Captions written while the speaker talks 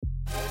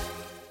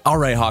All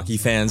right, hockey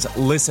fans,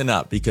 listen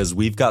up because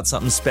we've got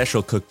something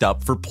special cooked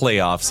up for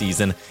playoff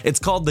season. It's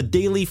called the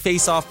Daily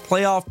Face-Off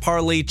Playoff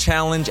Parlay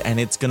Challenge, and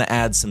it's going to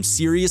add some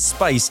serious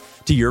spice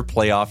to your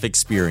playoff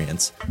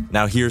experience.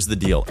 Now, here's the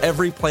deal.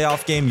 Every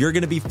playoff game, you're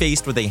going to be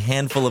faced with a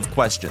handful of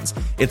questions.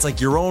 It's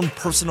like your own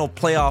personal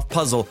playoff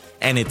puzzle,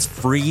 and it's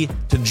free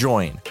to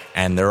join.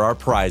 And there are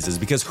prizes,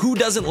 because who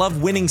doesn't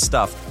love winning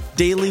stuff?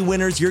 Daily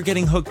winners, you're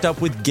getting hooked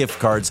up with gift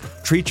cards.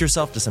 Treat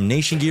yourself to some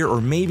Nation gear or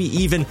maybe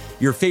even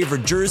your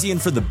favorite jersey.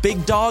 And for the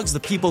big dogs, the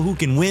people who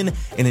can win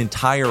an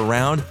entire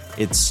round,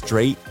 it's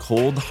straight,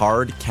 cold,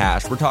 hard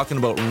cash. We're talking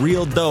about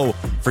real dough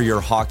for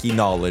your hockey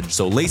knowledge.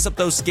 So lace up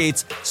those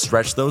skates,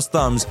 stretch those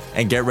thumbs,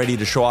 and get ready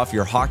to show off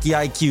your hockey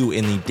IQ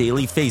in the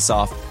Daily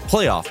Face-Off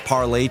Playoff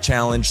Parlay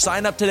Challenge.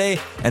 Sign up today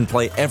and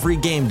play every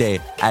game day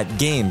at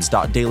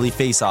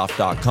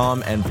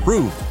games.dailyfaceoff.com and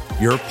prove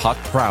your puck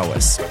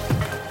prowess.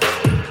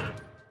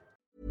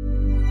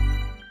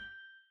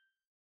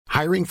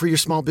 Hiring for your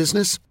small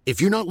business?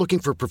 If you're not looking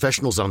for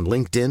professionals on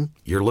LinkedIn,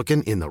 you're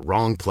looking in the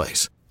wrong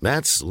place.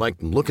 That's like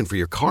looking for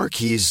your car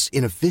keys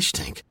in a fish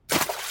tank.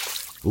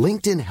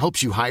 LinkedIn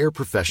helps you hire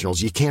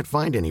professionals you can't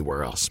find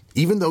anywhere else,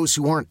 even those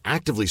who aren't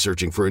actively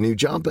searching for a new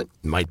job but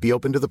might be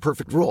open to the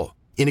perfect role.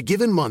 In a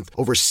given month,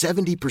 over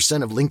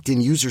 70% of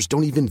LinkedIn users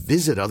don't even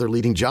visit other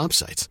leading job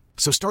sites.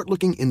 So start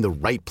looking in the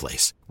right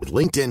place. With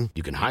LinkedIn,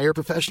 you can hire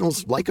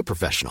professionals like a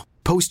professional.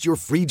 Post your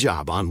free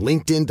job on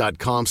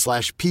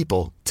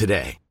linkedin.com/people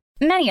today.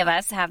 Many of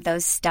us have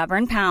those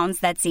stubborn pounds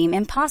that seem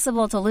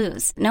impossible to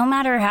lose, no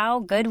matter how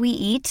good we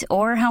eat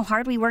or how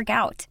hard we work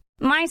out.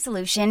 My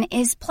solution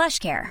is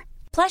PlushCare.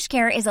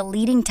 PlushCare is a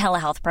leading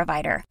telehealth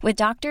provider with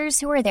doctors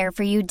who are there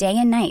for you day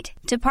and night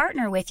to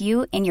partner with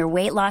you in your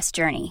weight loss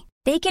journey.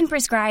 They can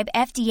prescribe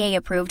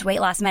FDA-approved weight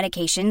loss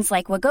medications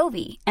like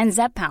Wegovy and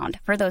Zepbound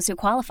for those who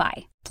qualify.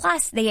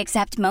 Plus, they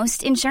accept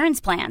most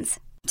insurance plans.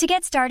 To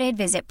get started,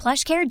 visit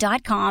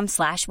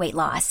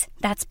plushcare.com/weightloss.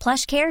 That's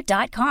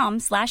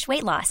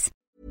plushcare.com/weightloss.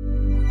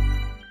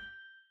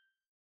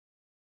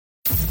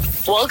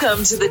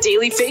 Welcome to the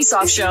Daily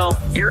Face-Off Show,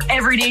 your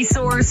everyday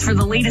source for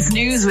the latest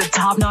news with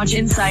top-notch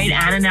insight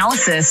and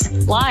analysis.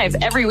 Live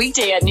every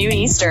weekday at noon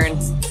Eastern.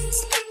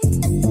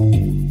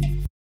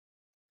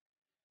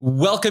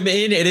 Welcome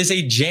in. It is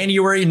a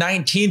January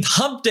 19th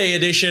Hump Day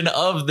edition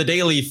of the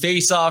Daily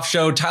Face-Off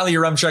Show. Tyler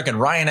Yaremchuk and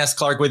Ryan S.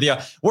 Clark with you.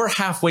 We're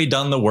halfway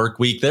done the work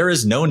week. There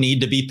is no need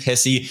to be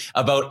pissy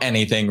about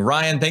anything.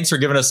 Ryan, thanks for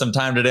giving us some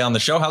time today on the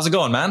show. How's it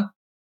going, man?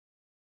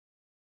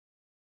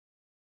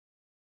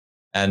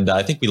 And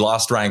I think we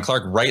lost Ryan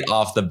Clark right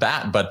off the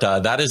bat, but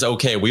that is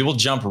okay. We will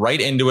jump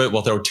right into it.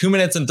 We'll throw 2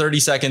 minutes and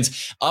 30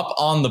 seconds up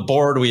on the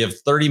board. We have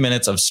 30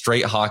 minutes of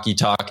straight hockey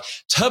talk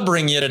to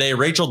bring you today.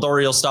 Rachel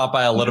Doerrie will stop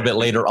by a little bit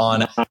later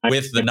on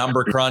with the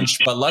number crunch,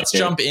 but let's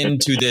jump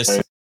into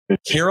this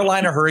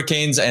Carolina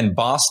Hurricanes and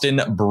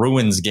Boston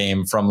Bruins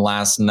game from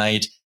last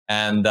night.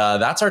 And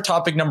that's our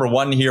topic number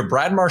one here.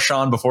 Brad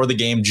Marchand, before the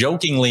game,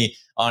 jokingly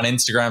on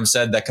Instagram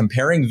said that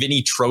comparing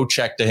Vinny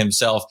Trocheck to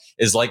himself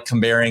is like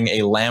comparing a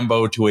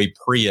Lambo to a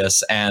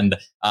Prius. And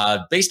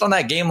based on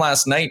that game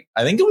last night,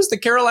 I think it was the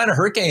Carolina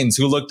Hurricanes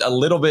who looked a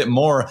little bit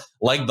more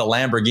like the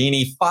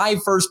Lamborghini.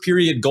 5 first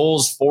period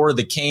goals for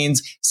the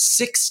Canes,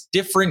 6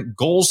 different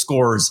goal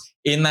scorers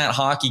in that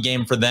hockey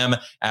game for them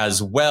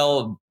as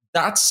well.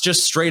 That's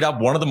just straight up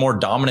one of the more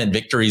dominant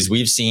victories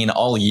we've seen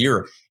all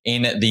year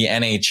in the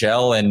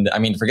NHL. And I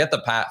mean, forget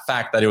the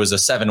fact that it was a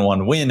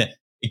 7-1 win.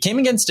 It came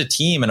against a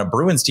team and a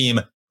Bruins team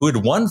who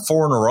had won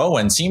 4 in a row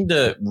and seemed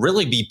to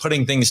really be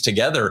putting things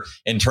together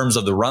in terms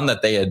of the run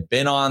that they had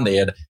been on. They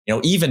had,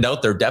 evened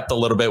out their depth a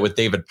little bit with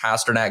David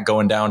Pastrnak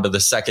going down to the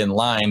second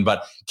line,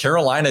 but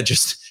Carolina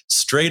just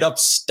straight up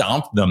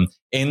stomped them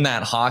in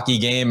that hockey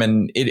game.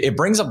 And it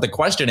brings up the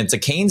question. It's a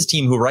Canes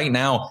team who right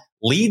now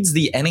leads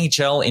the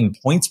NHL in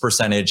points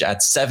percentage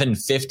at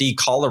 750.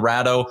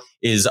 Colorado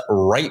is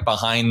right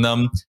behind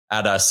them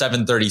at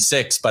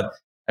 736. But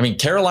I mean,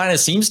 Carolina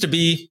seems to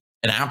be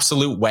an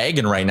absolute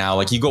wagon right now.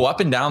 Like, you go up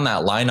and down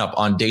that lineup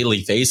on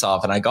Daily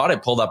Face-Off, and I got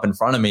it pulled up in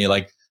front of me.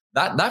 Like,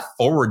 that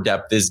forward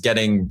depth is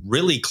getting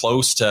really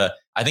close to,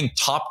 I think,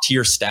 top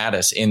tier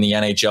status in the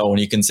NHL. When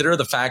you consider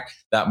the fact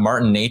that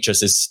Martin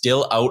Necas is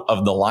still out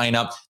of the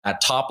lineup,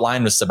 that top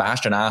line with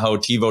Sebastian Aho,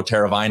 Teuvo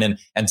Teravainen,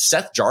 and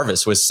Seth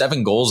Jarvis with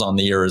 7 goals on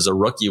the year as a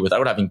rookie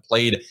without having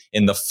played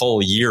in the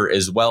full year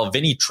as well.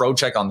 Vinny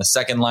Trocheck on the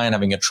second line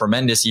having a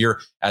tremendous year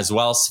as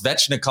well.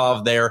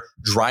 Svechnikov there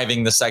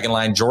driving the second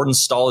line. Jordan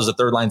Staal is the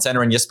third line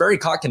center, and Jesperi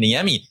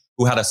Kotkaniemi,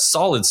 who had a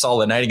solid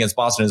night against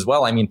Boston as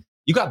well. I mean,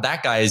 you got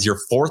that guy as your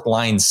fourth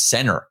line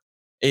center.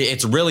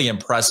 It's really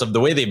impressive the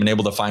way they've been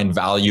able to find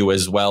value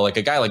as well. Like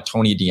a guy like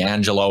Tony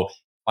DeAngelo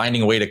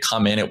finding a way to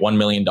come in at $1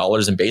 million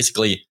and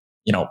basically,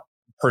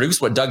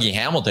 produce what Dougie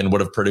Hamilton would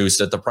have produced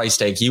at the price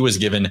tag he was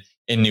given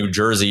in New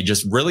Jersey.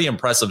 Just really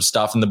impressive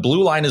stuff. And the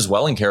blue line as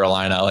well in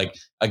Carolina. Like,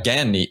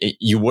 again,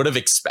 you would have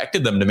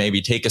expected them to maybe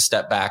take a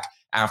step back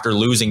after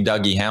losing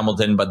Dougie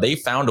Hamilton, but they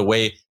found a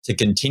way to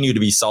continue to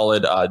be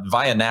solid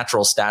via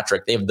natural stat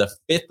trick. They have the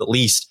 5th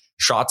least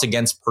shots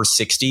against per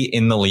 60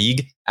 in the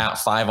league at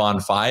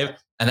 5-on-5.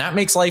 And that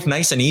makes life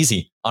nice and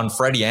easy on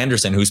Freddie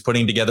Anderson, who's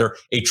putting together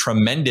a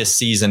tremendous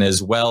season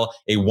as well.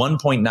 A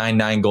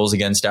 1.99 goals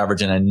against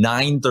average and a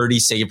 930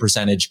 save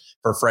percentage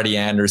for Freddie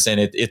Anderson.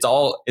 It's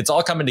all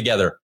coming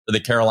together for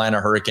the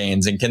Carolina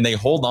Hurricanes. And can they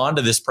hold on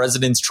to this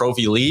President's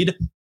Trophy lead?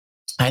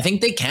 I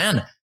think they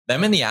can.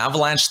 Them and the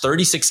Avalanche,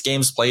 36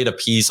 games played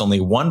apiece,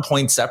 only 1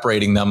 point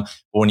separating them.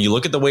 But when you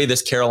look at the way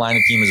this Carolina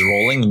team is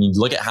rolling and you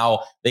look at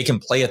how they can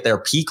play at their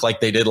peak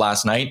like they did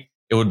last night,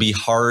 it would be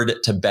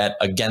hard to bet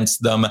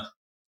against them.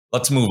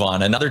 Let's move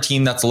on. Another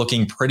team that's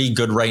looking pretty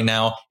good right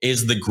now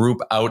is the group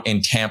out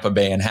in Tampa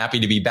Bay. And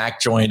happy to be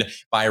back joined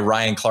by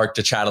Ryan Clark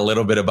to chat a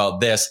little bit about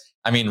this.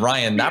 I mean,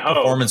 Ryan, that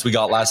performance we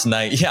got last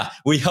night. Yeah,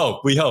 we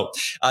hope.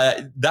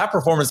 That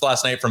performance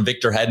last night from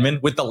Victor Hedman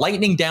with the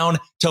Lightning down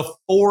to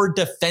 4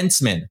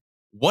 defensemen.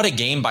 What a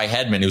game by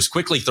Hedman, who's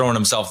quickly throwing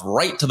himself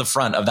right to the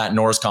front of that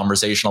Norris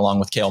conversation along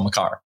with Cale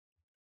Makar.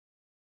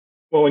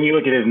 Well, when you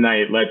look at his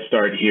night, let's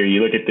start here.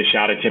 You look at the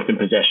shot attempt and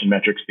possession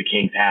metrics the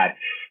Kings had.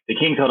 The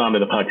Kings held on to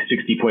the puck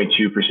 60.2%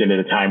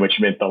 of the time, which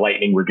meant the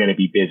Lightning were going to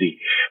be busy.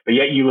 But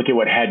yet you look at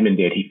what Hedman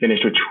did. He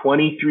finished with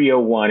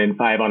 23:01 in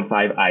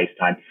 5-on-5 ice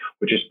time,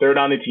 which is third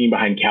on the team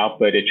behind Cal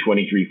Foote at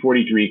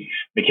 23:43,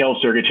 Mikhail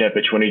Sergachev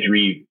at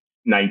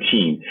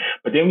 23:19.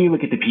 But then when you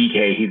look at the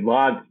PK, he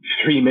logged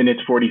 3 minutes,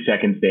 40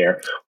 seconds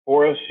there,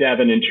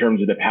 4:07 in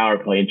terms of the power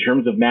play, in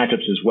terms of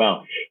matchups as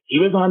well. He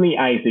was on the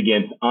ice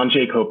against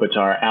Andrzej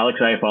Kopitar, Alex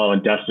Iafallo,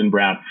 and Dustin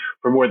Brown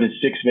for more than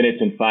 6 minutes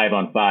in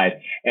 5-on-5.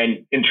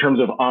 And in terms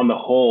of on the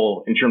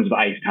whole, in terms of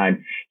ice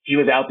time, he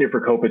was out there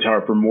for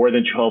Kopitar for more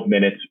than 12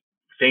 minutes.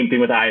 Same thing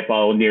with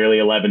Iafallo, nearly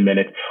 11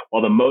 minutes,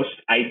 while the most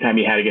ice time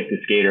he had against the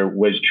skater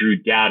was Drew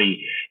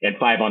Doughty at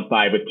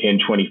 5-on-5 with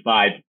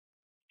 10:25.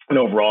 And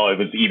overall, it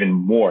was even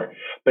more.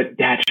 But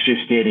that's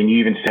just it. And you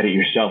even said it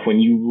yourself. When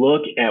you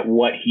look at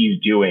what he's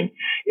doing,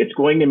 it's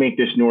going to make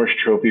this Norris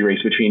Trophy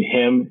race between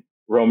him,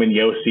 Roman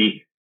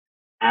Josi,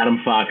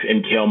 Adam Fox,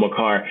 and Cale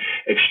Makar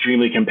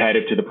extremely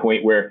competitive to the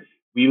point where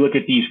we look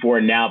at these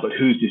 4 now, but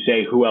who's to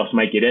say who else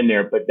might get in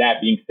there? But that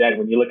being said,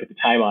 when you look at the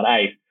time on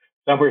ice,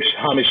 somewhere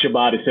Thomas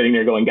Chabot is sitting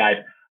there going, guys,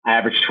 I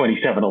average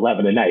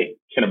 27-11 a night.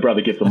 Can a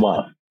brother get some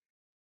love?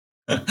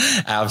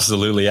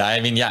 Absolutely.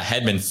 I mean, yeah,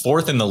 Hedman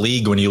 4th in the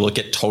league when you look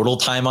at total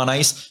time on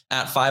ice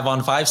at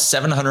 5-on-5,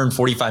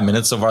 745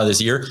 minutes so far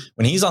this year.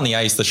 When he's on the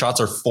ice, the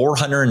shots are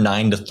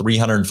 409 to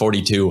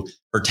 342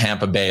 for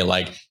Tampa Bay.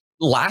 Like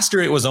last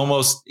year, it was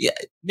almost,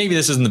 maybe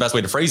this isn't the best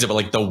way to phrase it, but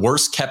like the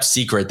worst kept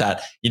secret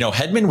that,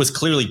 Hedman was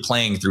clearly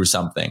playing through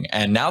something.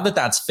 And now that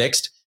that's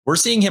fixed, we're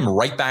seeing him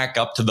right back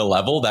up to the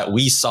level that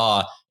we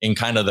saw in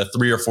kind of the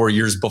 3 or 4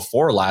 years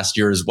before last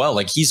year as well.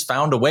 Like he's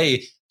found a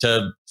way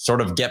to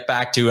sort of get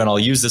back to, and I'll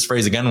use this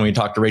phrase again when we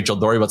talk to Rachel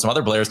Doerrie about some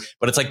other players,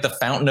 but it's like the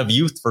fountain of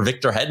youth for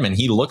Victor Hedman.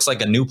 He looks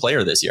like a new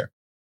player this year.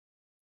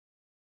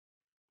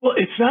 Well,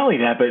 it's not only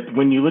that, but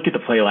when you look at the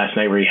play last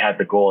night where he had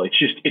the goal, it's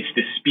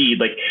the speed.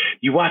 Like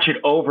you watch it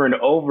over and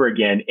over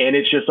again, and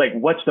it's just like,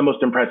 what's the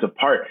most impressive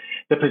part?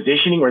 The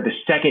positioning, or the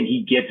second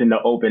he gets in the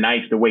open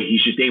ice, the way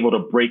he's just able to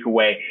break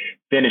away,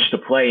 finish the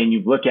play, and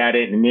you look at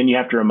it, and then you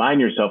have to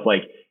remind yourself,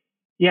 like,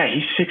 yeah,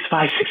 he's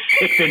 6'5",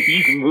 6'6", and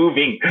he's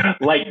moving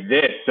like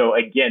this. So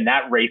again,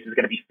 that race is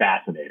going to be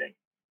fascinating.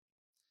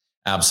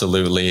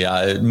 Absolutely.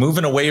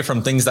 Moving away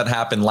from things that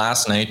happened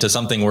last night to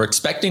something we're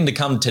expecting to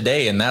come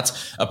today, and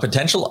that's a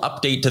potential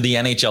update to the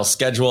NHL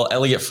schedule.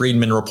 Elliot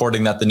Friedman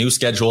reporting that the new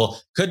schedule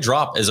could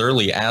drop as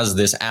early as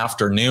this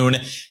afternoon.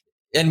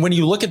 And when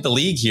you look at the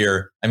league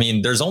here, I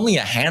mean, there's only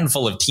a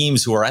handful of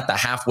teams who are at the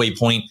halfway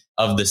point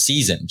of the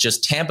season.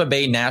 Just Tampa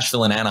Bay,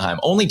 Nashville, and Anaheim.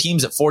 Only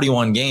teams at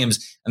 41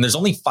 games. And there's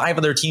only 5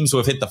 other teams who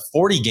have hit the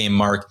 40-game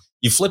mark.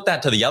 You flip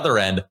that to the other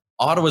end.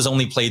 Ottawa's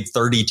only played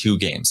 32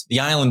 games. The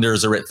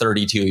Islanders are at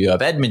 32. You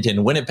have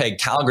Edmonton, Winnipeg,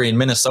 Calgary, and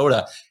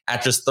Minnesota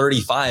at just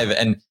 35.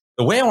 And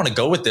the way I want to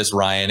go with this,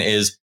 Ryan,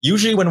 is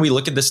usually when we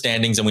look at the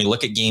standings and we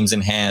look at games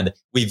in hand,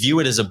 we view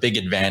it as a big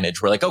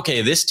advantage. We're like,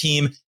 okay, this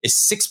team is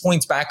 6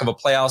 points back of a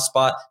playoff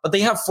spot, but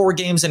they have 4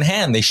 games in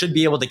hand. They should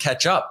be able to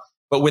catch up.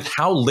 But with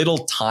how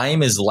little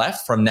time is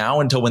left from now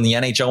until when the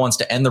NHL wants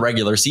to end the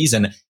regular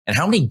season and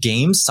how many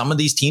games some of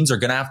these teams are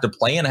going to have to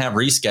play and have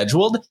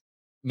rescheduled,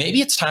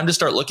 maybe it's time to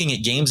start looking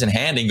at games in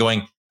hand and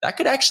going, that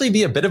could actually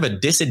be a bit of a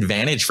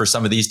disadvantage for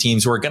some of these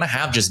teams who are going to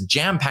have just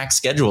jam-packed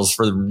schedules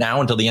from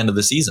now until the end of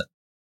the season.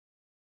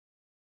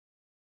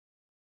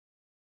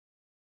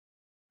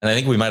 And I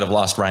think we might have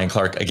lost Ryan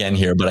Clark again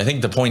here, but I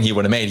think the point he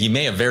would have made, he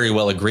may have very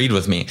well agreed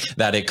with me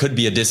that it could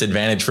be a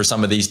disadvantage for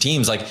some of these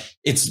teams. Like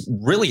it's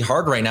really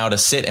hard right now to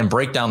sit and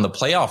break down the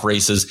playoff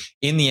races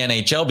in the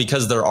NHL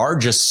because there are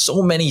just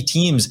so many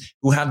teams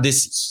who have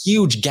this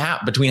huge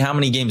gap between how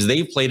many games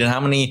they've played and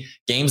how many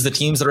games the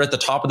teams that are at the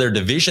top of their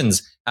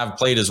divisions have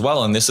played as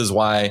well. And this is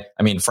why,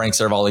 I mean, Frank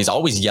Seravalli is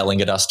always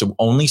yelling at us to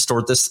only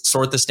sort the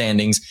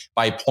standings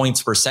by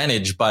points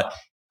percentage. But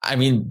I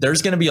mean,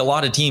 there's going to be a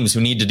lot of teams who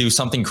need to do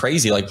something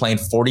crazy, like playing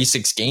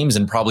 46 games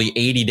in probably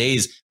 80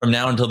 days from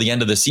now until the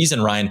end of the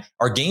season, Ryan.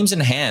 Our games in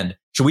hand,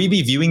 should we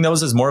be viewing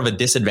those as more of a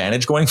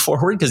disadvantage going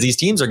forward? Because these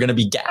teams are going to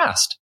be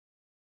gassed.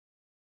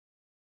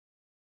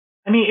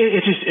 I mean,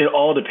 it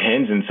all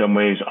depends in some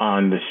ways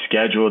on the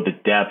schedule, the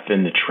depth,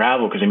 and the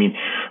travel. Because I mean,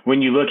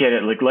 when you look at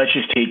it, like let's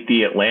just take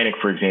the Atlantic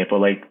for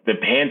example. Like the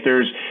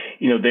Panthers,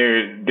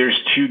 there's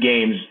 2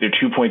 games, they're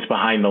 2 points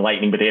behind the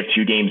Lightning, but they have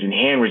 2 games in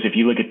hand. Whereas if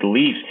you look at the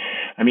Leafs,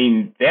 I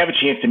mean, they have a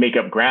chance to make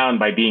up ground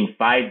by being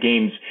 5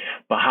 games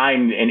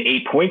behind and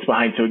 8 points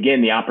behind. So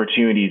again, the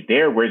opportunity is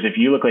there. Whereas if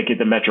you look like at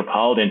the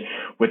Metropolitan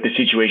with the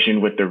situation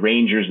with the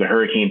Rangers, the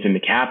Hurricanes, and the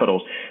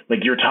Capitals,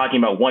 like you're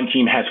talking about one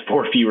team has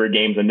 4 fewer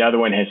games, another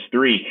one has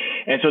 3.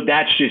 And so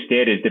that's just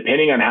it, is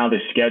depending on how the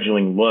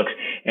scheduling looks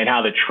and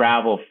how the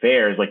travel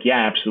fares. Like,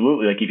 yeah,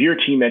 absolutely. Like if you're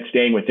a team that's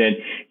staying within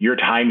your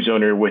time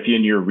zone or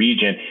within your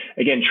region,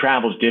 again,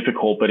 travel's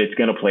difficult, but it's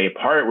going to play a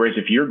part. Whereas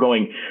if you're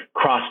going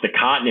across the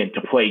continent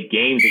to play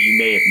games that you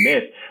may have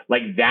missed,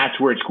 like that's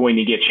where it's going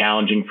to get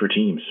challenging for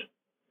teams.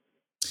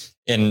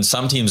 And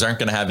some teams aren't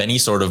going to have any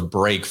sort of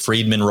break.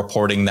 Friedman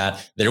reporting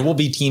that there will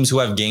be teams who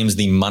have games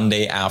the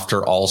Monday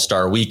after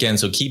All-Star weekend.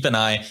 So keep an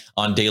eye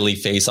on Daily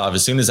Faceoff.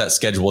 As soon as that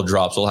schedule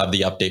drops, we'll have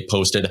the update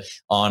posted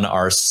on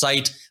our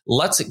site.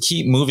 Let's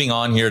keep moving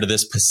on here to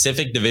this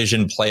Pacific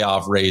Division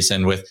playoff race.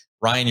 And with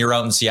Ryan, you're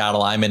out in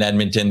Seattle, I'm in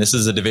Edmonton. This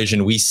is a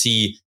division we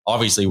see,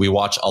 obviously, we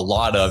watch a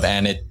lot of,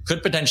 and it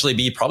could potentially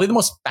be probably the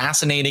most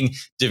fascinating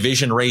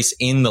division race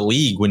in the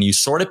league. When you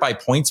sort it by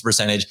points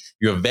percentage,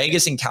 you have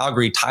Vegas and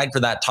Calgary tied for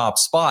that top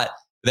spot.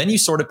 Then you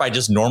sort it by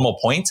just normal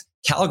points.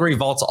 Calgary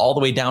vaults all the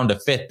way down to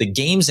 5th. The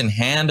games in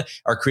hand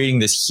are creating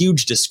this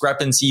huge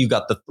discrepancy. You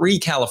got the 3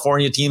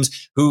 California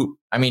teams who,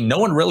 I mean, no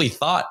one really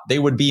thought they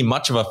would be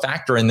much of a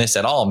factor in this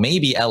at all.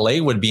 Maybe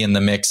LA would be in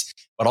the mix,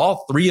 but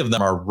all 3 of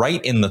them are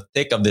right in the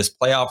thick of this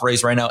playoff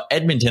race right now.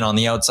 Edmonton on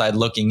the outside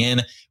looking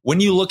in.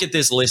 When you look at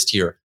this list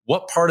here,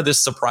 what part of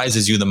this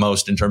surprises you the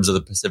most in terms of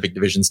the Pacific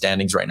Division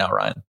standings right now,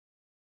 Ryan?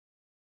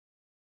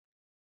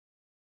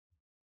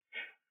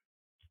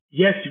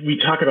 Yes, we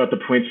talk about the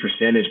points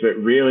percentage,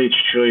 but really it's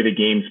truly the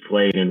games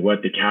played and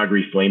what the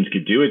Calgary Flames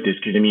could do with this.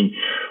 Because, I mean,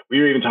 we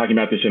were even talking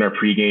about this in our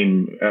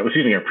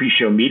our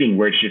pre-show meeting,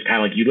 where it's just kind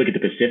of like you look at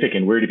the Pacific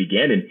and where to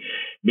begin. And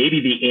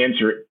maybe the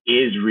answer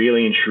is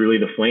really and truly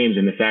the Flames,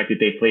 and the fact that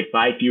they played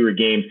 5 fewer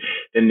games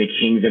than the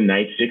Kings and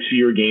Knights, 6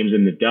 fewer games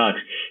than the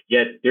Ducks,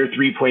 yet they're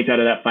 3 points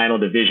out of that final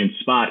division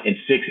spot and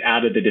 6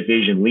 out of the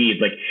division lead.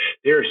 Like,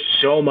 there's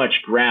so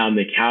much ground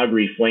the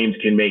Calgary Flames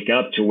can make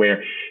up to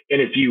where in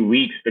a few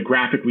weeks, the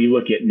graphic we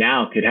look at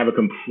now could have a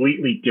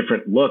completely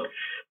different look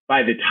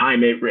by the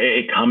time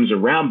it comes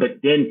around. But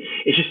then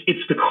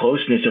it's the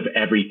closeness of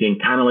everything,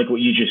 kind of like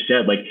what you just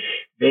said, like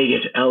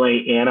Vegas,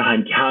 LA,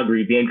 Anaheim,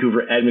 Calgary,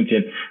 Vancouver,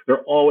 Edmonton,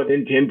 they're all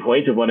within 10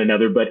 points of one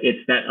another. But it's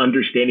that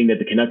understanding that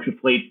the Canucks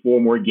have played 4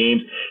 more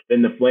games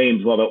than the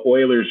Flames, while the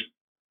Oilers,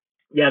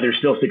 yeah, they're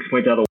still 6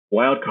 points out of the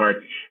wild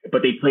card,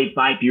 but they played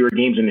 5 fewer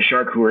games than the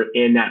Shark, who are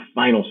in that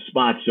final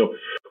spot. So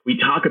we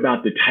talk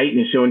about the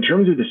tightness. So in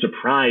terms of the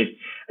surprise,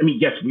 I mean,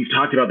 yes, we've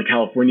talked about the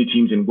California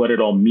teams and what it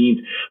all means,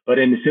 but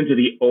in the sense of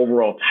the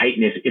overall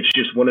tightness, it's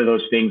just one of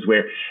those things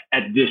where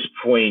at this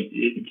point,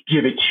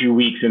 give it 2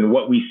 weeks and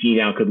what we see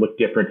now could look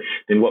different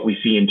than what we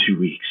see in 2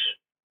 weeks.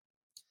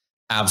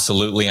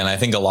 Absolutely. And I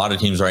think a lot of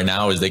teams right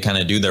now, as they kind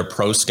of do their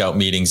pro scout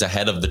meetings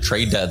ahead of the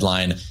trade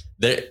deadline,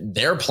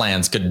 their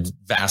plans could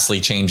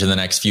vastly change in the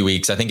next few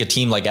weeks. I think a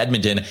team like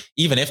Edmonton,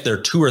 even if they're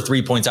 2 or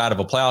 3 points out of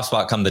a playoff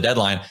spot come the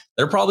deadline,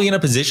 they're probably in a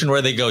position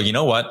where they go, you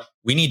know what,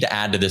 we need to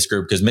add to this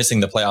group because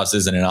missing the playoffs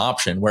isn't an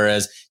option.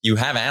 Whereas you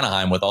have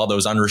Anaheim with all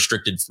those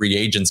unrestricted free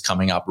agents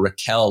coming up,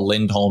 Raquel,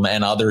 Lindholm,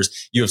 and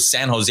others. You have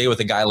San Jose with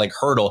a guy like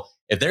Hurdle.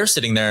 If they're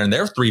sitting there and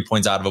they're 3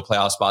 points out of a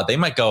playoff spot, they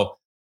might go,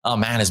 oh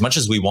man, as much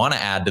as we want to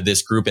add to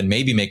this group and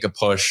maybe make a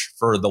push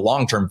for the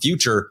long-term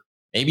future,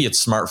 maybe it's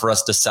smart for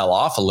us to sell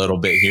off a little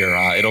bit here.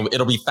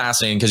 It'll be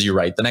fascinating because you're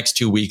right. The next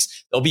 2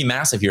 weeks, they'll be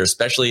massive here,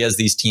 especially as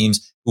these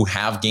teams who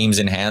have games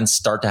in hand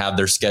start to have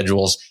their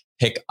schedules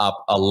pick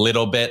up a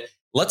little bit.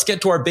 Let's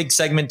get to our big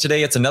segment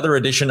today. It's another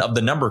edition of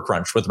the Number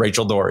Crunch with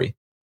Rachel Doerrie.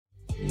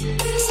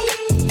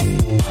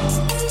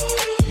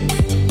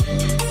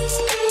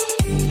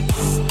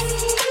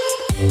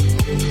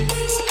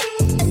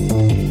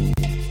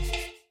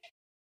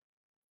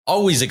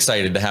 Always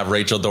excited to have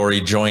Rachel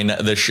Doerrie join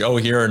the show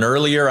here. And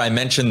earlier I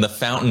mentioned the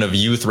fountain of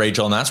youth,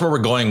 Rachel, and that's where we're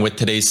going with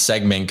today's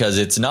segment, because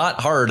it's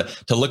not hard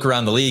to look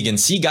around the league and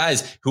see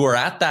guys who are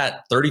at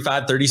that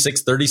 35,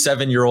 36,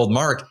 37-year-old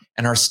mark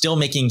and are still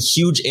making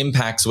huge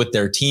impacts with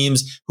their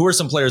teams. Who are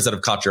some players that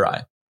have caught your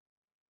eye?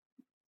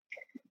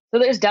 So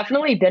there's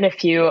definitely been a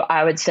few,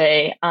 I would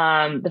say.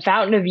 The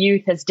fountain of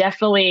youth has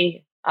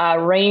definitely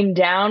rained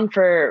down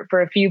for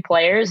a few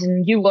players.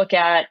 And you look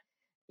at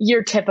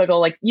your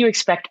typical, like you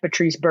expect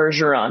Patrice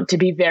Bergeron to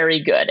be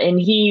very good. And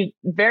he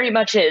very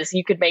much is.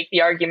 You could make the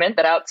argument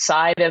that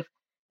outside of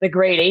the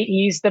grade 8,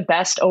 he's the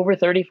best over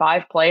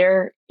 35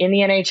 player in the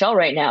NHL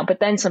right now. But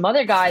then some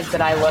other guys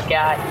that I look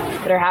at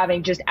that are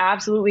having just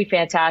absolutely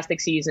fantastic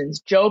seasons: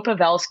 Joe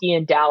Pavelski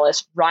in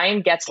Dallas,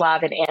 Ryan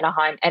Getzlaf in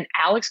Anaheim, and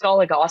Alex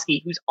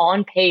Goligoski, who's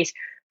on pace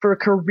for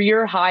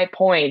career high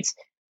points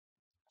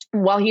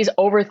while he's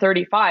over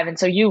 35. And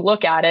so you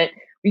look at it,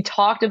 we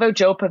talked about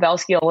Joe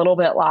Pavelski a little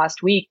bit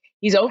last week.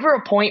 He's over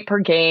a point per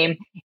game.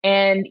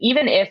 And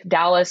even if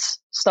Dallas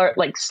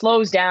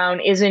slows down,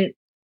 isn't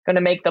going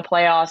to make the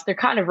playoffs, they're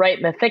kind of right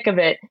in the thick of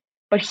it.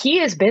 But he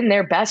has been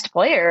their best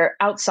player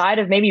outside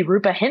of maybe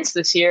Rupa Hintz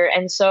this year.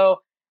 And so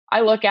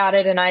I look at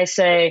it and I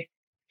say,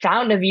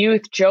 fountain of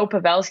youth, Joe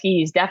Pavelski,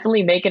 he's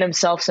definitely making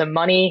himself some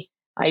money.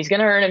 He's going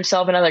to earn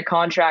himself another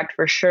contract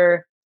for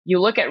sure. You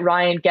look at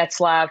Ryan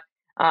Getzlaf,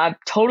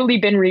 totally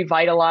been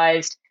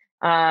revitalized.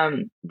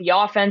 The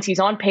offense, he's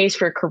on pace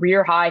for a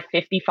career high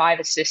 55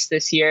 assists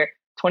this year,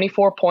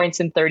 24 points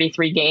in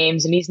 33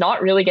 games, and he's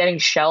not really getting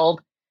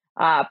shelled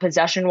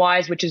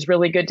possession-wise, which is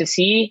really good to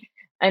see.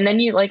 And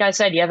then, like I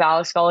said, you have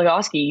Alex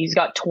Goligoski. He's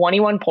got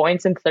 21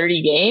 points in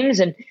 30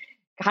 games and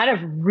kind of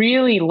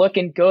really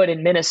looking good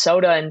in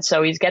Minnesota. And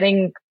so he's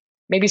getting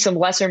maybe some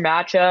lesser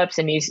matchups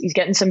and he's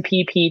getting some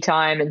PP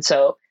time. And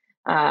so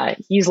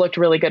he's looked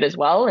really good as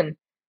well. And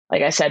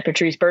like I said,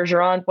 Patrice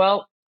Bergeron,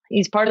 well,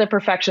 he's part of the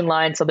perfection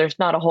line. So there's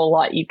not a whole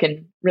lot you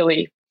can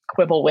really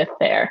quibble with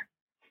there.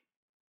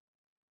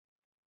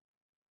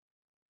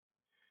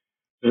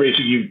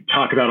 Rachel, you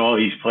talk about all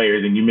these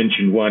players and you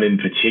mentioned one in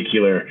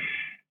particular,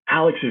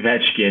 Alex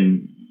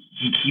Ovechkin.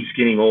 He keeps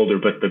getting older,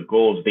 but the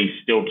goals, they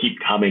still keep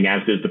coming,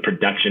 as does the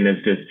production, as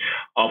does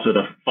also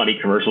the funny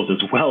commercials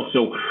as well.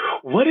 So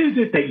what is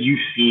it that you've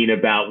seen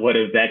about what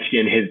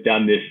Ovechkin has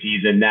done this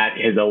season that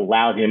has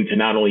allowed him to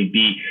not only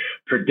be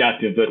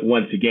productive, but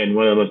once again,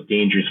 one of the most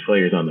dangerous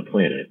players on the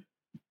planet?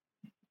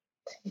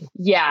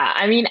 Yeah,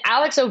 I mean,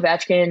 Alex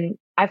Ovechkin,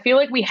 I feel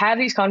like we have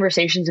these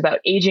conversations about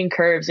aging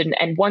curves, and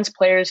once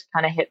players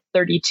kind of hit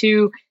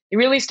 32, they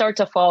really start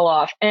to fall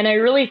off. And I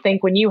really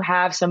think when you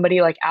have somebody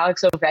like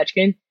Alex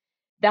Ovechkin,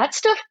 that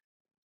stuff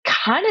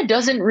kind of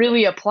doesn't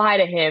really apply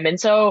to him. And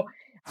so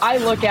I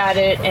look at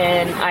it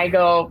and I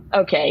go,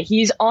 okay,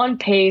 he's on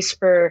pace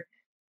for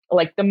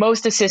like the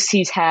most assists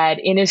he's had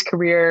in his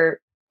career,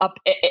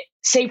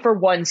 say for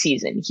one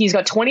season. He's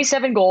got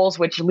 27 goals,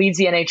 which leads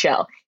the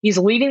NHL. He's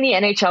leading the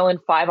NHL in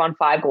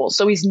 5-on-5 goals.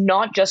 So he's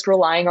not just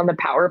relying on the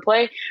power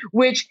play,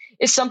 which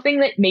is something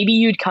that maybe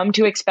you'd come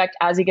to expect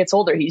as he gets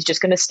older. He's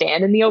just going to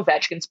stand in the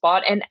Ovechkin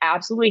spot and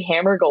absolutely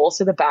hammer goals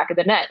to the back of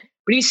the net.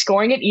 But he's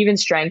scoring at even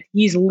strength.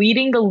 He's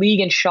leading the league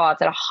in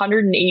shots at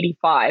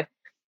 185.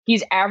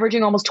 He's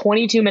averaging almost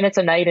 22 minutes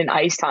a night in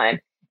ice time.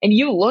 And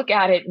you look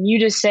at it and you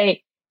just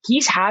say,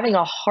 he's having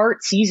a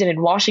heart season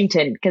in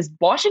Washington, because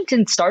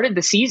Washington started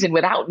the season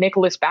without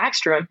Nicholas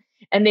Backstrom,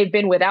 and they've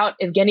been without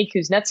Evgeny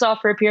Kuznetsov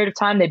for a period of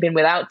time. They've been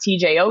without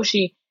TJ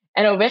Oshie,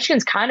 and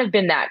Ovechkin's kind of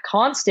been that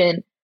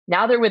constant.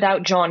 Now they're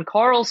without John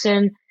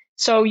Carlson.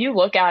 So you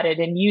look at it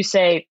and you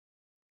say,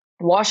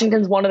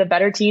 Washington's one of the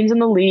better teams in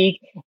the league,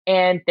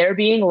 and they're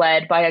being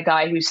led by a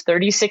guy who's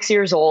 36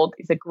 years old.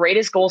 He's the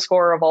greatest goal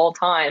scorer of all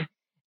time.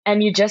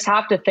 And you just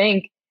have to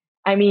think,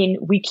 I mean,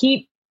 we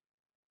keep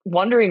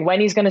wondering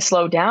when he's going to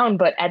slow down,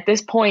 but at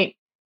this point,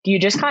 do you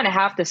just kind of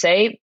have to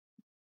say,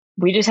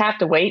 we just have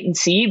to wait and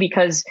see,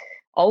 because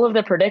all of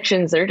the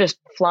predictions, they're just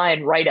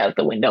flying right out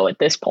the window at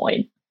this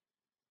point.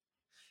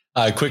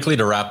 Quickly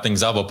to wrap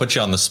things up, I'll put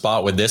you on the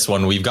spot with this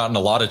one. We've gotten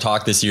a lot of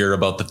talk this year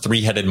about the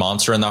three-headed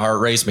monster in the Hart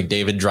race,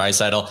 McDavid,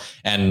 Draisaitl,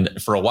 and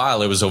for a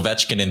while it was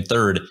Ovechkin in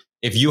third.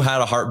 If you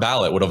had a Hart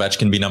ballot, would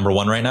Ovechkin be number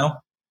one right now?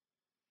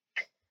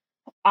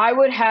 I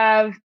would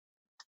have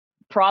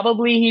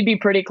probably, he'd be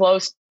pretty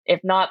close, if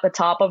not the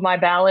top of my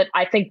ballot.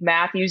 I think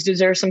Matthews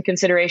deserves some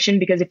consideration,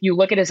 because if you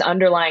look at his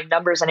underlying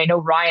numbers, and I know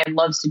Ryan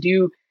loves to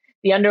do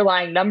the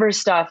underlying numbers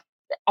stuff,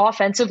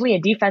 offensively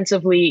and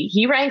defensively,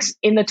 he ranks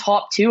in the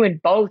top two in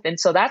both. And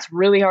so that's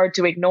really hard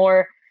to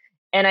ignore.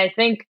 And I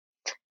think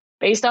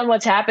based on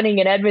what's happening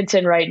in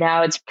Edmonton right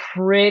now, it's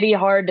pretty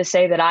hard to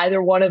say that either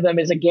one of them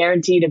is a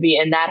guarantee to be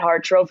in that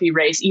Hart Trophy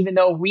race, even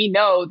though we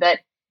know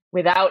that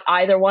without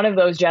either one of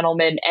those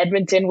gentlemen,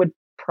 Edmonton would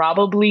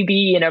probably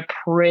be in a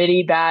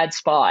pretty bad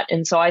spot.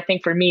 And so I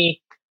think for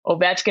me,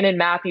 Ovechkin and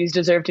Matthews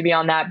deserve to be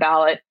on that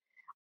ballot.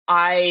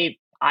 I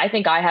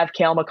think I have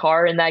Cale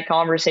Makar in that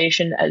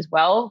conversation as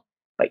well,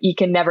 but you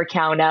can never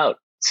count out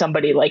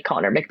somebody like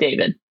Connor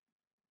McDavid.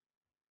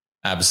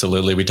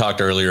 Absolutely. We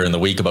talked earlier in the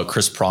week about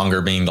Chris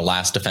Pronger being the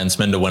last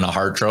defenseman to win a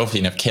Hart Trophy,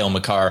 and if Cale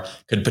Makar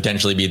could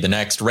potentially be the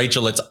next.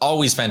 Rachel, it's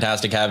always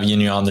fantastic having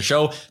you on the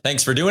show.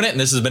 Thanks for doing it. And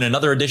this has been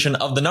another edition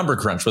of The Number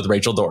Crunch with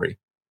Rachel Doerrie.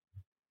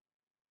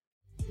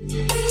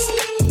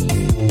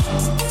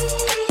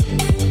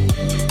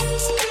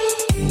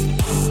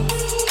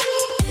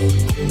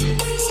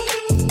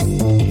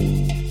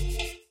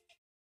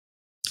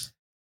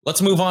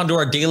 Let's move on to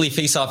our daily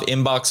face-off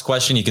inbox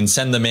question. You can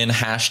send them in,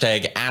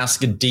 hashtag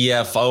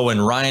AskDFO.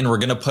 And Ryan, we're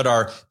going to put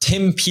our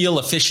Tim Peel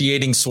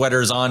officiating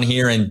sweaters on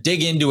here and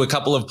dig into a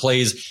couple of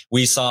plays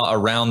we saw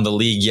around the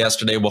league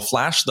yesterday. We'll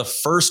flash the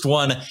first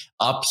one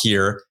up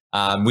here.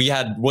 We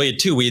had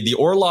two. We had the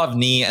Orlov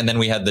knee, and then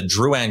we had the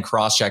Drouin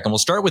cross-check. And we'll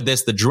start with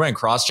this, the Drouin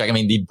cross-check. I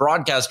mean, the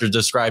broadcasters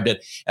described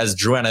it as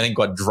Drouin, I think,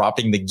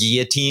 dropping the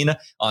guillotine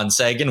on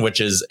Sagan, which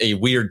is a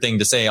weird thing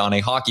to say on a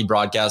hockey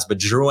broadcast. But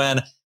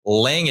Drouin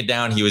laying it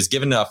down. He was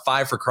given a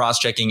 5 for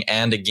cross-checking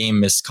and a game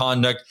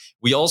misconduct.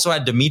 We also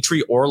had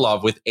Dmitry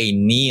Orlov with a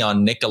knee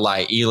on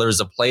Nikolai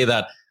Ehlers, a play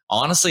that,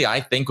 honestly, I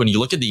think when you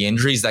look at the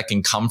injuries that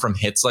can come from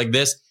hits like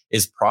this,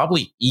 is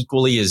probably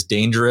equally as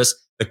dangerous.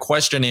 The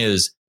question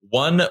is,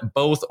 one,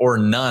 both, or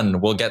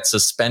none will get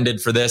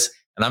suspended for this.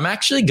 And I'm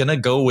actually going to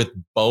go with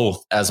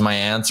both as my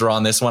answer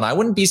on this one. I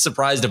wouldn't be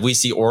surprised if we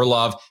see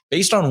Orlov,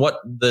 based on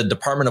what the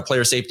Department of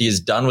Player Safety has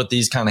done with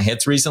these kind of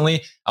hits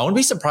recently, I wouldn't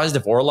be surprised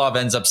if Orlov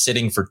ends up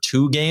sitting for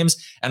 2 games.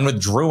 And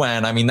with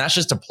Drouin, I mean, that's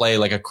just a play,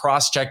 like a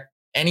cross-check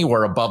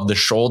anywhere above the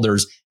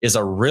shoulders is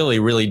a really,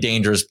 really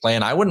dangerous play.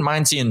 And I wouldn't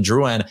mind seeing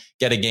Drouin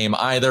get a game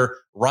either.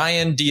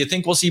 Ryan, do you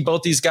think we'll see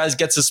both these guys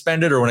get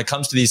suspended? Or when it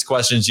comes to these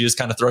questions, you just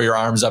kind of throw your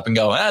arms up and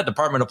go,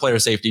 Department of Player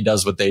Safety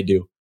does what they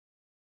do?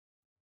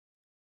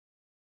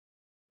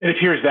 It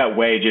appears that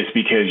way just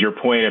because your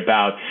point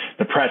about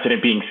the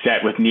precedent being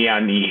set with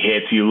knee-on-knee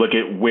hits, you look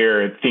at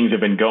where things have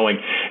been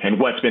going and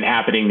what's been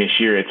happening this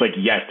year. It's like,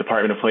 yes,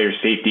 Department of Player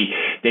Safety,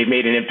 they've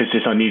made an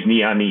emphasis on these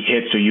knee-on-knee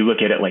hits, so you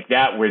look at it like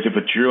that. Whereas if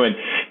with Drouin,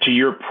 to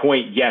your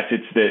point, yes,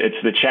 it's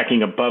the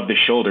checking above the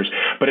shoulders,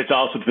 but it's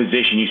also the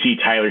position. You see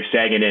Tyler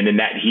Seguin in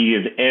that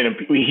he's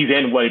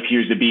in what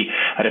appears to be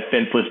a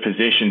defenseless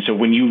position. So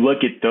when you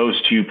look at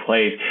those two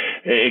plays,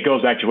 it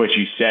goes back to what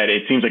you said.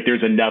 It seems like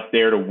there's enough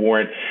there to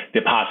warrant the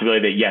possibility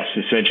that, yes,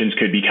 suspensions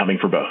could be coming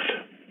for both.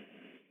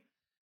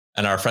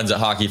 And our friends at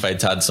Hockey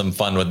Fights had some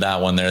fun with that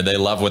one there. They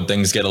love when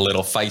things get a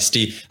little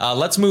feisty.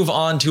 Let's move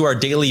on to our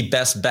daily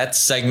best bets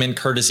segment,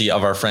 courtesy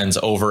of our friends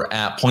over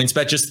at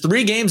PointsBet. Just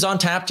 3 games on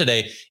tap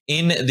today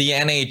in the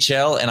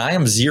NHL, and I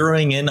am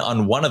zeroing in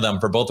on one of them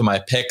for both of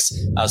my picks.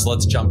 So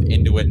let's jump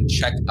into it and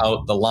check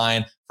out the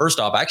line. First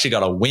off, I actually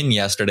got a win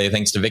yesterday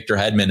thanks to Victor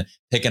Hedman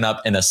picking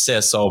up an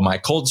assist. So my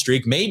cold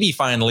streak may be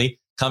finally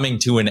coming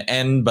to an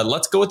end, but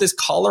let's go with this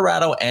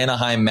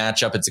Colorado-Anaheim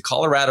matchup. It's a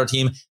Colorado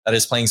team that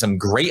is playing some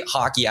great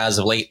hockey as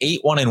of late,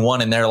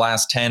 8-1-1 in their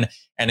last 10.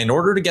 And in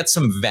order to get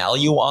some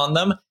value on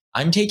them,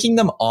 I'm taking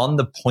them on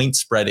the point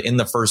spread in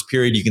the first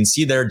period. You can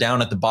see there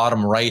down at the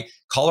bottom right,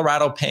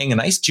 Colorado paying a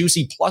nice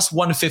juicy plus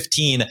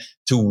 115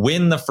 to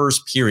win the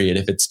first period.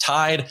 If it's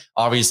tied,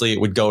 obviously it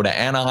would go to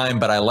Anaheim,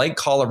 but I like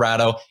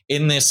Colorado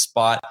in this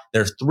spot.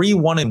 They're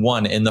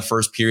 3-1-1 in the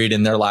first period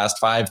in their last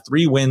 5,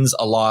 3 wins,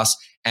 a loss,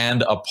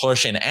 and a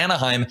push. And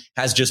Anaheim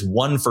has just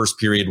 1 first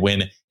period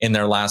win in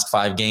their last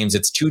 5 games.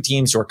 It's 2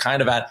 teams who are kind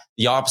of at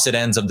the opposite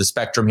ends of the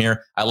spectrum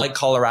here. I like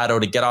Colorado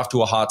to get off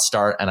to a hot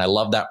start, and I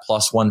love that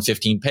plus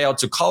 115 payout.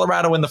 So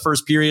Colorado in the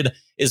first period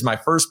is my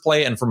first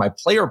play. And for my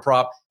player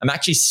prop, I'm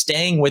actually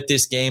staying with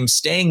this game,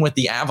 staying with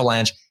the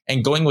Avalanche,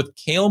 and going with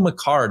Cale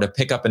Makar to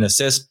pick up an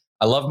assist.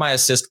 I love my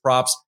assist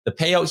props. The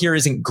payout here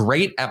isn't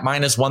great at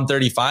minus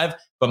 135,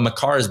 but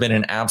Makar has been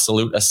an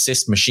absolute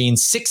assist machine.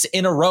 6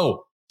 in a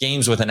row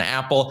games with an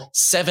apple,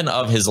 7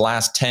 of his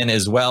last 10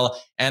 as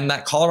well. And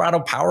that Colorado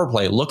power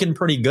play looking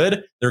pretty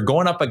good. They're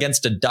going up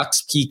against a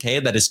Ducks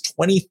PK that is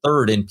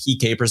 23rd in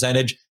PK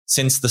percentage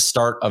since the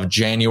start of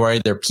January.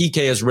 Their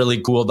PK has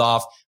really cooled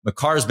off.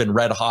 Makar's been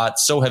red hot.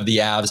 So have the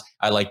Avs.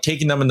 I like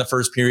taking them in the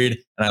first period,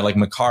 and I like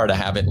Makar to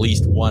have at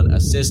least 1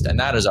 assist. And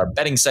that is our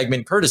betting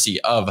segment,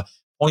 courtesy of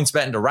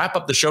PointsBet. And to wrap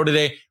up the show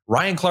today,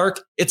 Ryan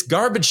Clark, it's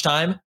garbage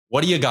time.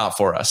 What do you got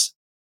for us?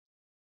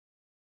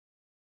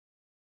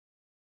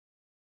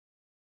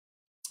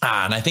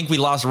 And I think we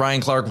lost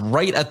Ryan Clark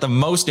right at the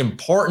most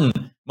important.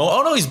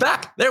 Oh, no, he's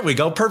back. There we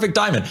go. Perfect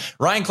timing.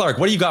 Ryan Clark,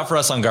 what do you got for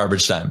us on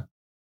garbage time?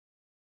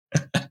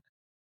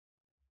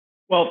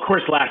 Well, of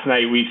course, last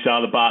night we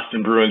saw the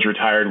Boston Bruins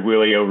retired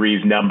Willie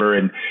O'Ree's number.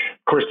 And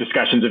of course,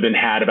 discussions have been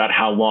had about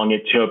how long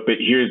it took. But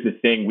here's the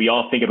thing. We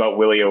all think about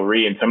Willie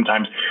O'Ree, and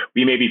sometimes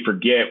we maybe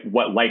forget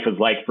what life was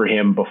like for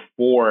him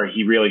before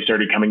he really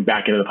started coming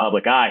back into the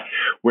public eye,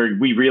 where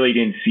we really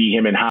didn't see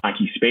him in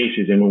hockey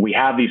spaces. And when we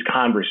have these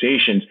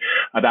conversations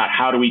about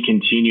how do we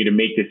continue to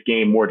make this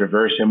game more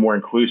diverse and more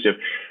inclusive,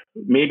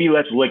 maybe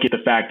let's look at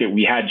the fact that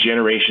we had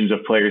generations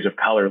of players of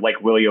color like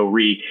Willie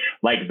O'Ree,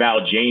 like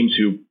Val James,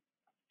 who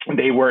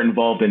they were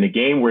involved in the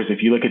game. Whereas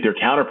if you look at their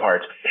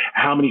counterparts,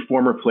 how many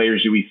former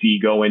players do we see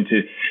go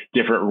into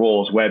different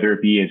roles, whether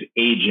it be as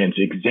agents,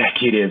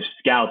 executives,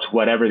 scouts,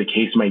 whatever the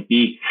case might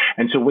be.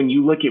 And so when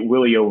you look at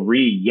Willie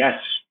O'Ree, yes,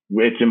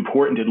 it's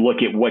important to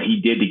look at what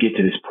he did to get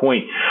to this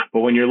point.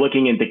 But when you're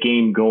looking at the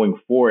game going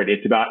forward,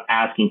 it's about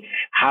asking,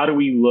 how do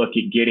we look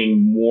at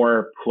getting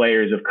more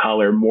players of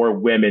color, more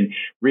women,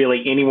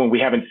 really anyone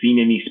we haven't seen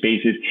in these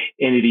spaces,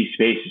 into these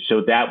spaces.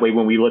 So that way,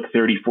 when we look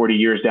 30, 40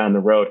 years down the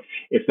road,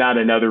 it's not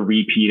another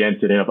repeat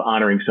incident of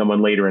honoring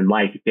someone later in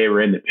life. They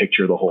were in the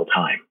picture the whole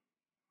time.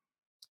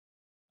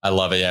 I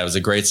love it. Yeah, it was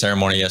a great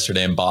ceremony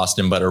yesterday in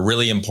Boston, but a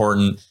really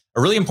important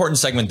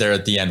segment there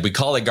at the end. We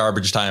call it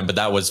garbage time, but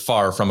that was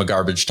far from a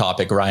garbage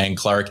topic, Ryan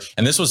Clark.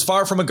 And this was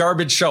far from a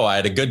garbage show. I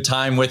had a good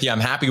time with you. I'm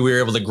happy we were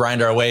able to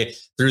grind our way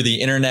through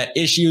the internet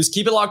issues.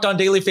 Keep it locked on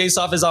Daily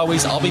Faceoff as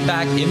always. I'll be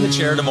back in the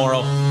chair tomorrow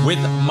with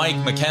Mike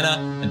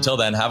McKenna. Until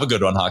then, have a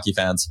good one, hockey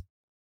fans.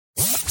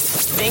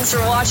 Thanks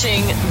for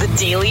watching the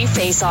Daily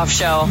Faceoff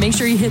Show. Make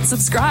sure you hit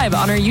subscribe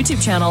on our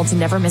YouTube channel to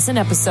never miss an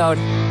episode.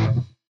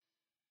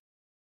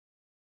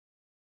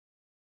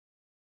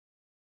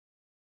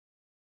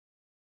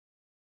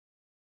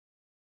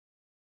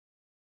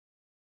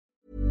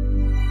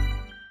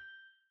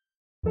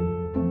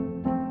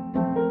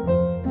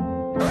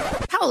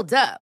 Hold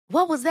up.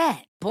 What was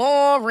that?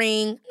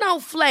 Boring. No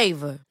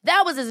flavor.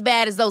 That was as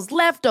bad as those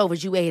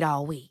leftovers you ate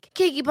all week.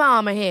 Keke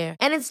Palmer here,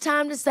 and it's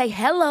time to say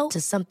hello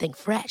to something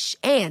fresh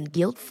and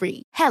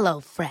guilt-free. Hello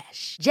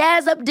Fresh.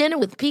 Jazz up dinner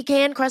with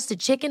pecan-crusted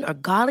chicken or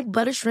garlic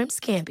butter shrimp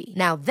scampi.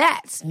 Now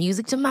that's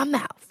music to my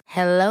mouth.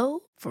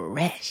 Hello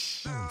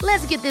Fresh.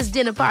 Let's get this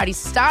dinner party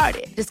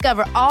started.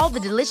 Discover all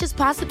the delicious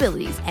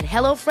possibilities at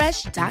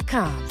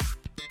hellofresh.com.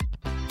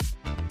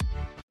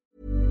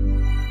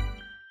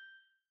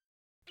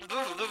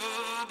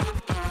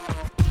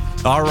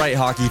 All right,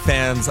 hockey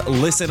fans,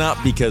 listen up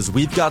because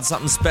we've got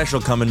something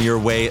special coming your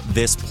way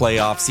this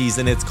playoff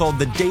season. It's called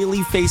the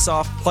Daily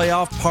Face-Off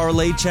Playoff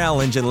Parlay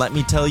Challenge, and let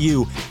me tell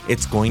you,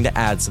 it's going to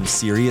add some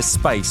serious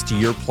spice to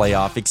your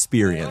playoff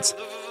experience.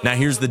 Now,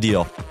 here's the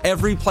deal.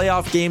 Every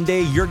playoff game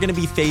day, you're going to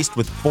be faced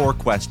with 4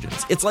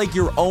 questions. It's like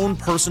your own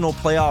personal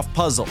playoff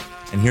puzzle.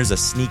 And here's a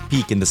sneak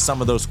peek into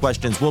some of those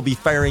questions we'll be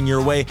firing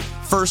your way.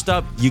 First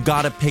up, you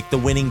got to pick the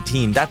winning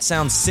team. That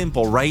sounds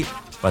simple, right?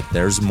 But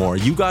there's more.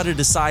 You got to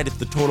decide if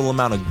the total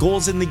amount of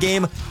goals in the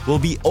game will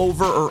be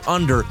over or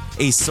under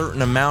a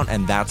certain amount,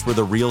 and that's where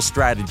the real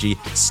strategy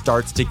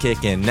starts to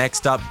kick in.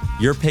 Next up,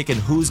 you're picking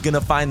who's going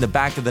to find the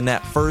back of the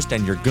net first,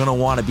 and you're going to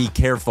want to be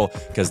careful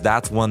because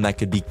that's one that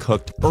could be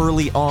cooked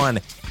early on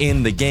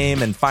in the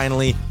game. And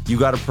finally, you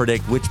got to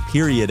predict which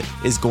period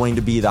is going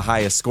to be the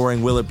highest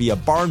scoring. Will it be a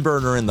barn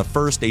burner in the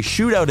first, a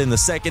shootout in the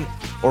second,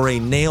 or a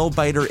nail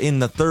biter in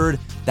the third?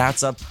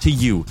 That's up to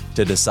you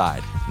to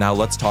decide. Now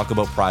let's talk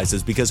about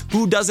prizes, because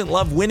who doesn't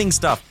love winning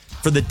stuff?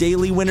 For the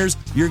daily winners,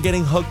 you're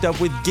getting hooked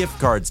up with gift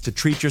cards to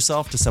treat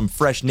yourself to some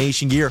fresh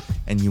Nation gear,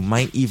 and you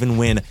might even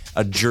win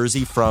a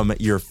jersey from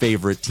your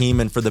favorite team.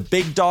 And for the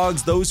big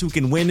dogs, those who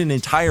can win an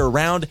entire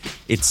round,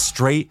 it's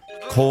straight,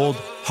 cold,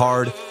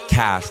 hard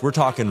cash. We're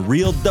talking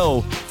real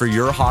dough for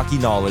your hockey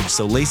knowledge.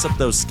 So lace up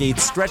those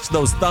skates, stretch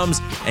those thumbs,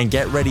 and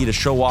get ready to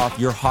show off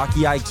your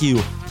hockey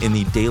IQ in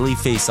the Daily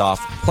Face-Off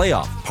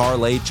Playoff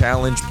Parlay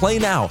Challenge. Play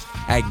now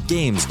at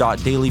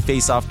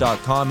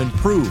games.dailyfaceoff.com and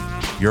prove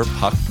your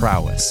puck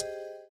prowess.